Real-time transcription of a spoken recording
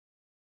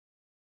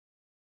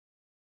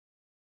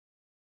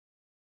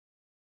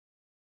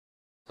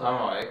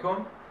السلام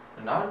عليكم.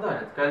 النهاردة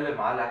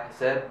هنتكلم على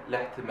حساب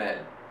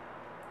الاحتمال.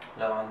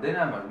 لو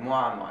عندنا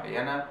مجموعة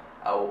معينة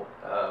أو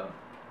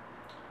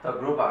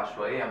تجربة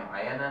عشوائية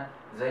معينة،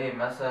 زي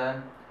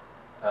مثلا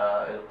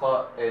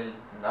إلقاء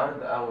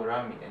النرد أو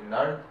رمي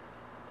النرد،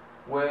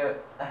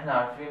 وإحنا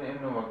عارفين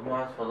إنه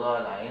مجموعة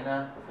فضاء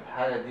العينة في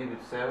الحالة دي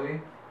بتساوي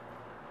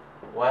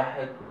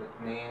 1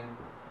 2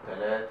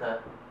 3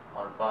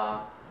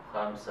 4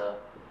 5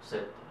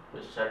 6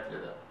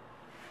 بالشكل ده.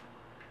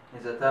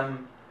 إذا تم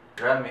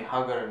رمي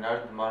حجر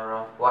النرد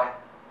مرة واحدة،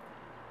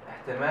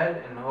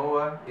 احتمال ان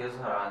هو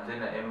يظهر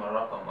عندنا اما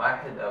رقم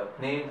 1 او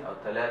 2 او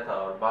 3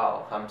 او 4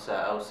 او 5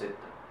 او 6.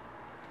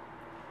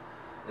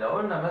 لو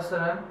قلنا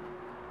مثلا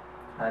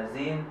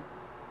عايزين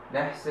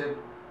نحسب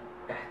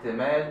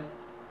احتمال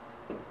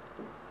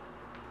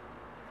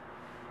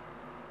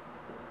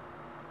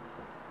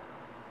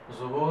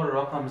ظهور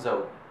رقم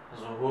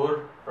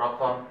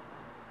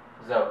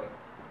زوجي،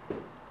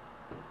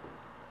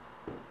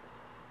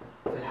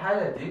 في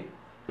الحالة دي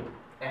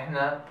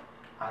احنا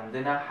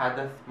عندنا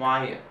حدث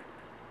معين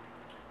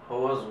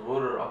هو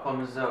ظهور الرقم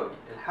الزوجي.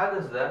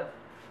 الحدث ده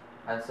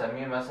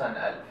هنسميه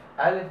مثلا ألف.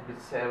 ألف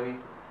بتساوي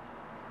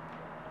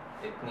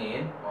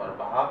 2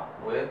 و4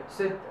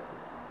 و6،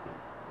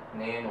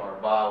 2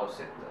 و4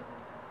 و6.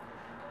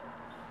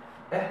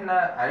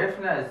 احنا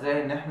عرفنا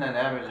ازاي ان احنا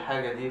نعمل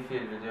الحاجة دي في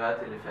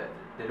الفيديوهات اللي فاتت.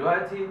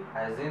 دلوقتي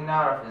عايزين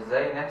نعرف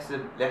ازاي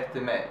نحسب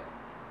الاحتمال.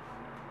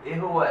 ايه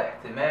هو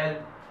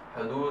احتمال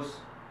حدوث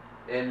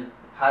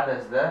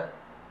الحدث ده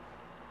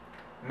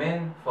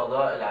من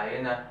فضاء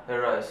العينة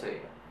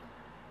الرئيسية؟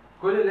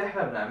 كل اللي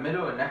احنا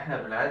بنعمله ان احنا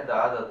بنعد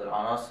عدد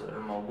العناصر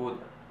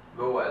الموجودة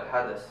جوه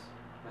الحدث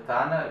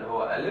بتاعنا اللي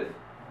هو ألف،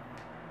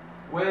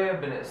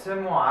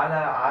 وبنقسمه على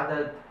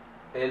عدد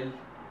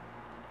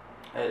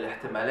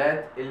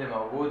الاحتمالات اللي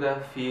موجودة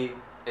في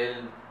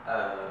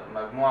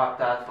المجموعة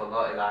بتاعة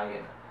فضاء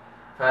العينة.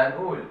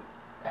 فهنقول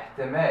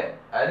احتمال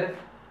ألف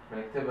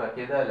بنكتبها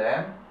كده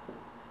لام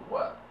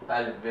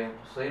وألف بين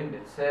قوسين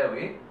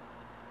بتساوي،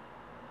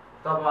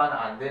 طبعا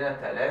عندنا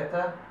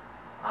 3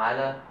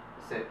 على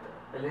 6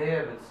 اللي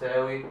هي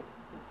بتساوي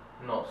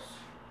نص.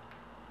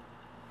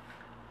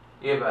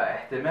 يبقى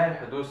احتمال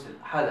حدوث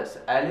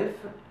الحدث ألف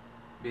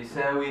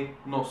بيساوي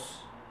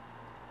نص.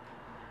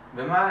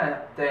 بمعنى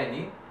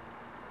تاني،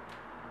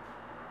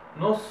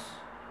 نص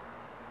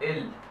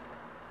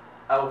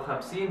أو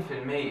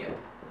 50%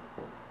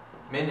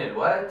 من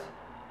الوقت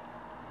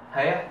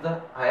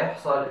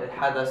هيحصل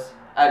الحدث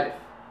ألف.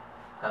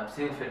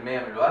 50%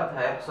 من الوقت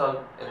هيحصل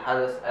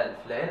الحدث ألف،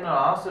 لأن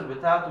العناصر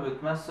بتاعته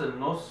بتمثل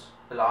نص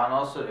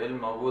العناصر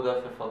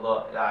الموجودة في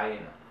فضاء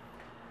العينة.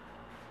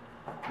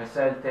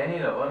 مثال تاني،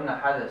 لو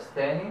قلنا حدث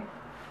تاني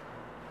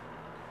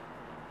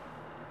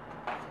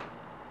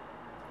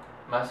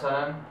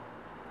مثلا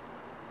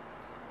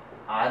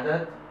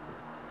عدد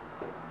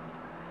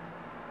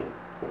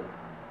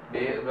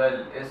بيقبل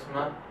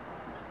القسمة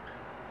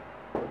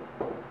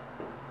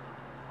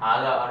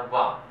على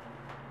 4،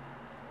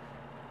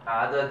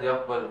 عدد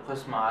يقبل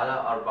القسمة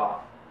على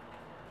 4،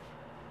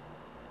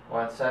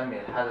 وهنسمي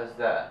الحدث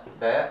ده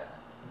باء.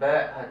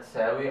 باء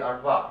هتساوي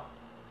 4،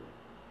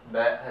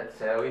 باء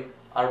هتساوي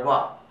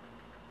 4.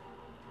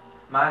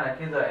 معنى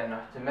كده إن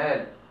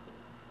احتمال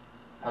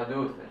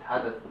حدوث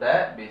الحدث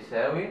باء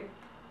بيساوي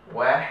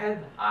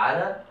 1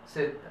 على 6،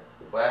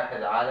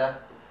 1 على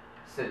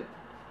 6،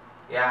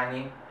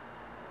 يعني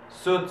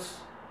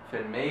سدس في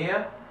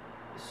المية.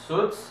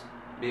 السدس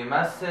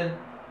بيمثل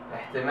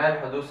احتمال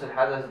حدوث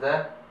الحدث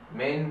ده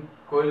من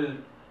كل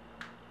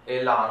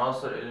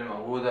العناصر اللي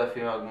موجودة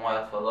في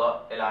مجموعة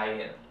فضاء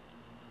العينة.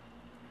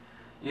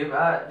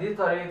 يبقى دي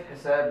طريقة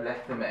حساب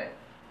الاحتمال.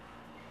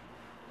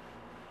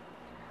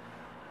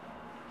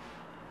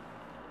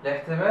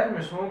 الاحتمال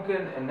مش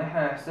ممكن ان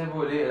احنا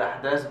نحسبه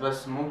للأحداث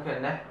بس، ممكن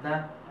ان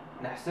احنا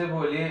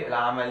نحسبه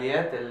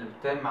للعمليات اللي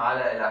بتتم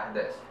على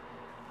الأحداث.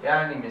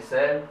 يعني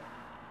مثال،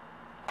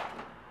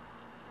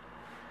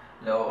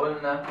 لو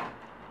قلنا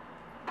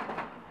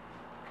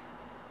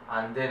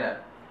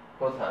عندنا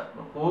قطعة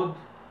نقود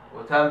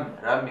وتم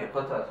رمي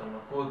قطعة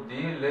النقود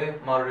دي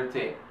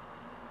لمرتين،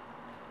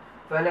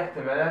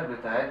 فالاحتمالات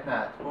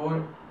بتاعتنا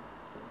هتكون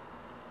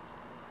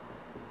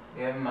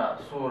إما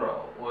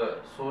صورة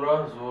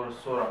وصورة، ظهور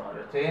الصورة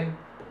مرتين،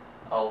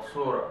 أو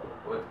صورة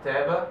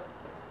وكتابة،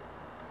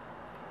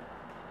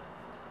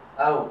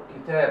 أو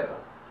كتابة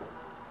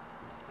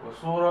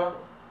وصورة،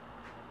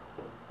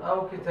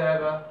 أو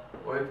كتابة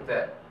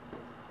وكتابة.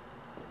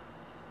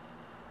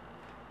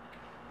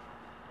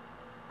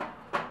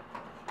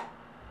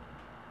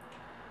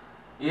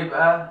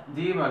 يبقى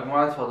دي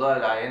مجموعة فضاء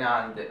العينة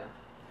عندنا،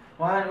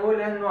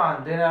 وهنقول إنه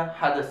عندنا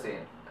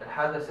حدثين.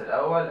 الحدث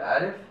الأول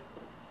ألف.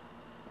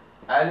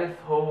 ألف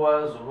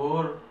هو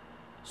ظهور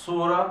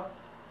صورة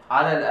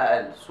على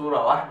الأقل،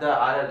 صورة واحدة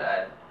على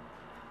الأقل.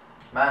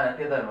 معنى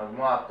كده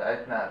المجموعة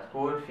بتاعتنا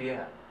هتكون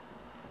فيها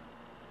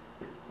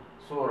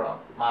صورة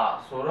مع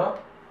صورة،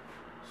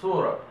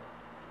 صورة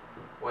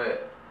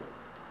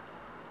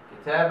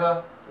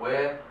وكتابة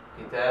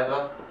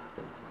وكتابة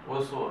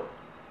وصورة.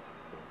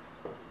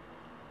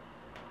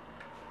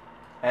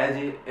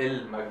 ادي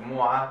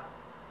المجموعة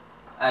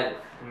ألف.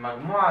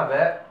 المجموعة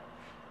باء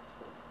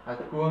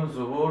هتكون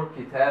ظهور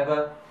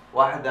كتابة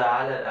واحدة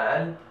على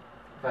الأقل،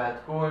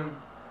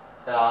 فهتكون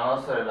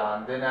العناصر اللي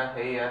عندنا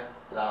هي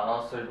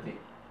العناصر دي.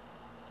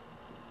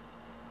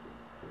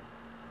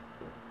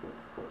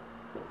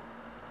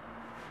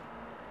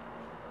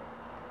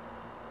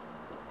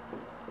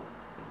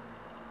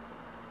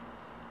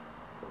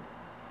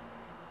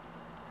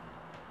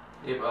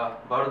 يبقى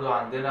برضو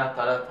عندنا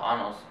 3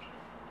 عناصر،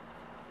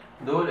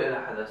 دول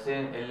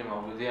الحدثين اللي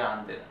موجودين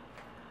عندنا.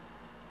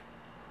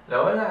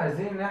 لو احنا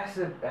عايزين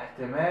نحسب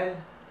احتمال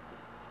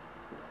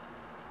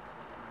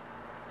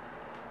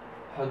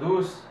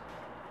حدوث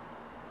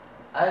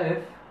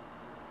ألف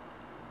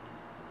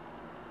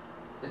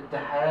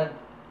اتحاد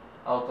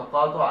أو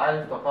تقاطع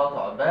ألف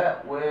تقاطع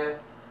باء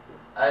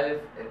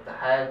وألف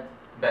اتحاد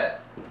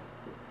باء،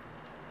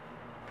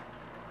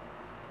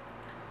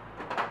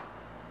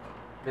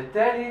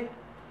 بالتالي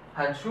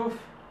هنشوف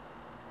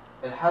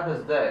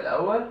الحدث ده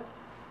الأول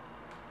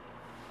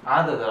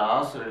عدد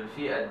العناصر اللي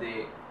فيه قد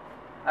إيه.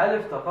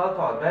 ألف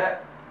تقاطع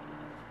باء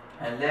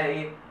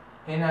هنلاقي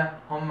هنا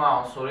هما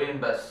عنصرين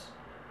بس،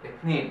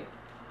 2.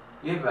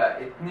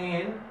 يبقى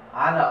 2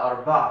 على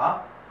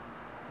 4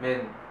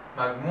 من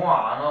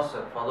مجموع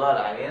عناصر فضاء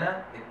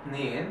العينة،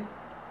 2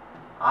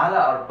 على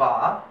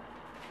 4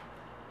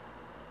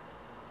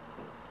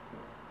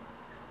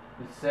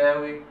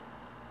 بتساوي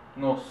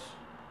نص.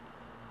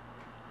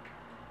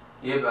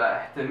 يبقى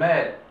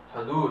احتمال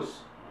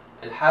حدوث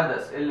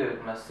الحدث اللي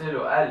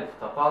بتمثله ألف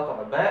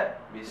تقاطع باء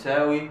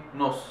بيساوي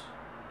نص.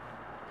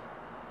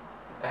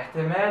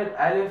 احتمال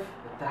ألف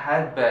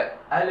اتحاد باء،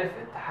 ألف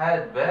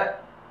اتحاد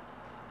باء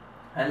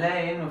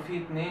هنلاقي إنه في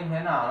 2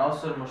 هنا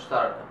عناصر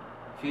مشتركة،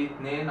 في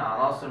 2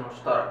 عناصر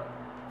مشتركة،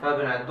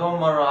 فبنعدهم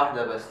مرة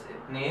واحدة بس،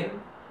 2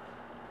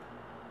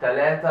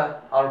 3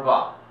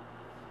 4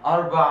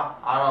 4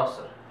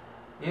 عناصر.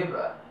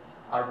 يبقى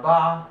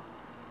 4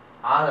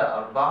 على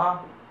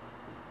 4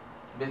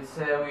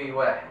 بتساوي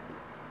 1.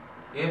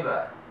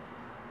 يبقى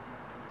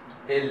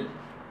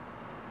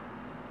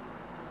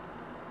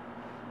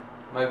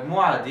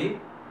المجموعة دي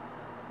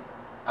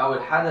أو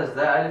الحدث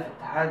ده ألف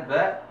اتحاد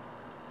باء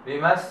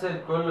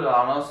بيمثل كل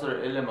العناصر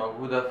اللي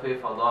موجودة في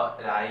فضاء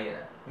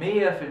العينة.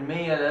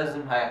 100%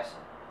 لازم هيحصل،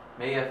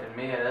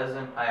 100%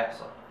 لازم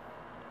هيحصل.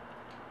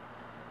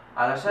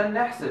 علشان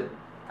نحسب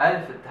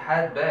ألف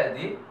اتحاد باء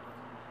دي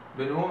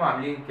بنقوم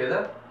عاملين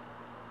كده،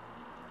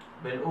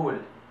 بنقول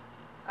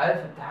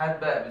ألف اتحاد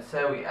باء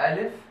بتساوي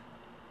ألف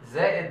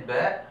زائد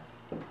باء،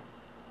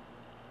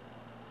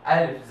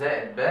 ألف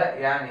زائد باء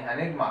يعني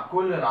هنجمع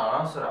كل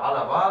العناصر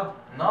على بعض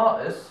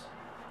ناقص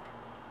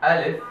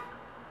ألف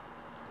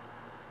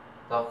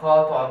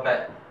تقاطع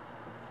باء،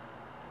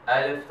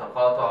 ألف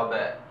تقاطع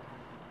باء.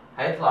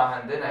 هيطلع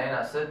عندنا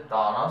هنا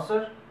 6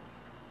 عناصر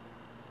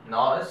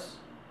ناقص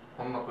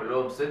هم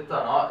كلهم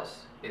 6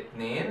 ناقص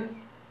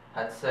 2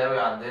 هتساوي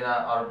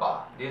عندنا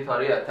 4. دي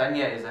طريقة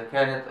تانية إذا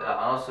كانت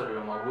العناصر اللي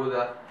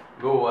موجودة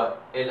جوه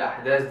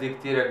الأحداث دي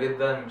كتيرة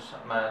جدا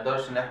ما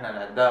نقدرش إن احنا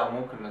نعدها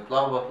وممكن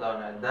نتلخبط لو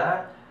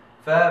نعدها،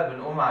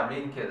 فبنقوم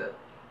عاملين كده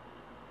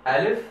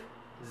ألف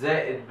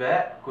زائد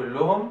باء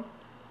كلهم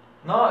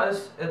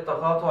ناقص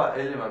التقاطع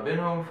اللي ما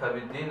بينهم،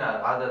 فبيدينا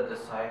العدد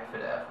الصحيح في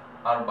الآخر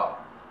 4،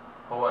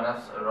 هو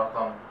نفس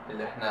الرقم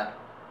اللي احنا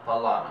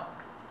طلعناه.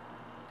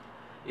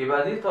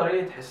 يبقى دي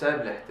طريقة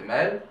حساب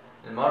الاحتمال.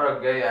 المرة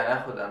الجاية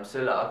هناخد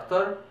أمثلة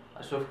أكتر.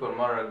 أشوفكم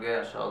المرة الجاية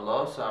إن شاء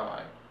الله. السلام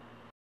عليكم.